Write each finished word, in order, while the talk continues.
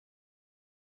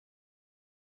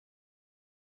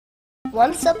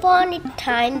Once upon a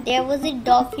time, there was a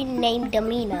dolphin named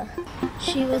Damina.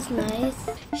 She was nice.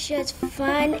 She was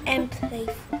fun and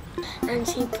playful. And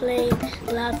she played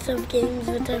lots of games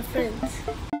with her friends.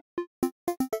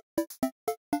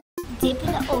 Deep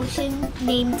in the ocean,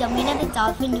 named Damina the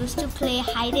dolphin used to play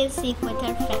hide and seek with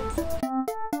her friends.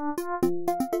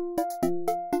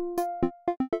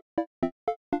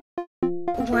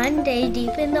 One day,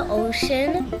 deep in the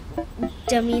ocean,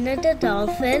 Damina the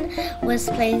dolphin was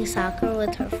playing soccer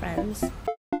with her friends.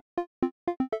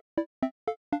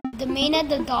 Damina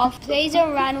the dolphin plays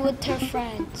around with her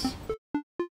friends.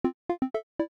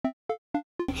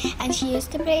 And she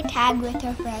used to play tag with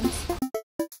her friends.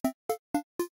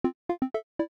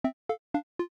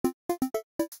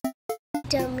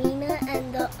 Damina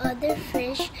and the other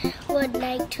fish would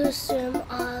like to swim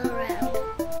all around.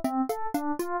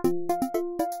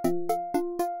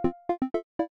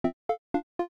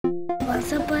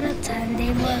 Once upon a time,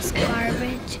 there was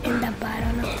garbage in the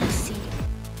bottom of the sea.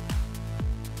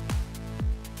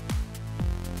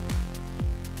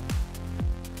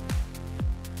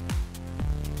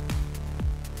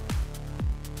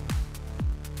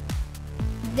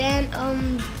 Then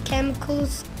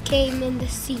chemicals came in the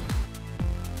sea.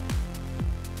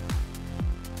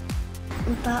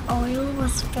 The oil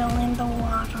was filling the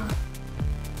water.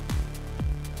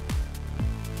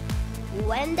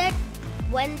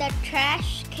 When the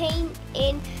trash came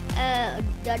in,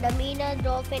 the Damina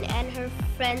dolphin and her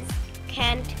friends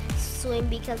can't swim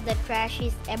because the trash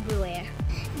is everywhere.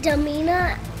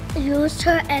 Damina used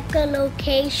her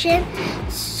echolocation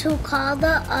to call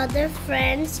the other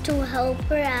friends to help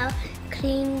her out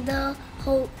clean the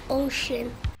whole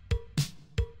ocean.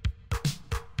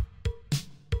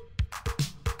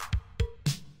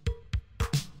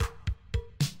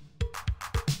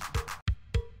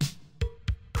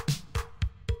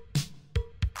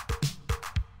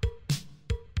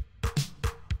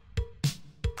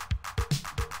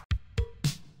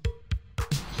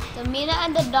 Damina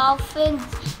and the dolphins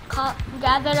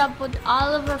gathered up with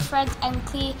all of her friends and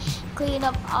clean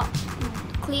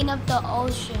up the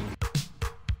ocean.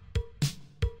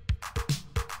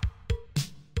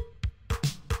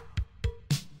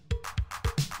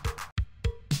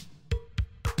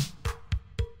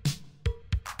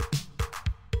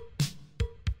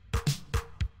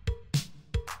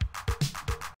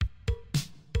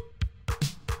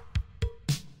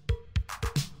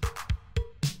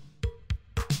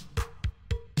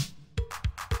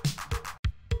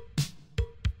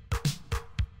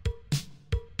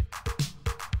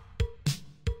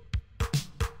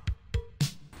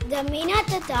 Damina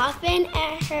the dolphin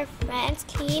and her friends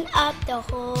cleaned up the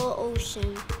whole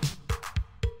ocean.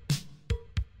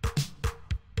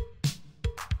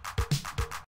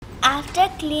 After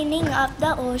cleaning up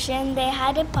the ocean, they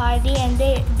had a party and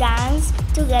they danced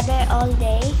together all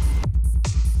day.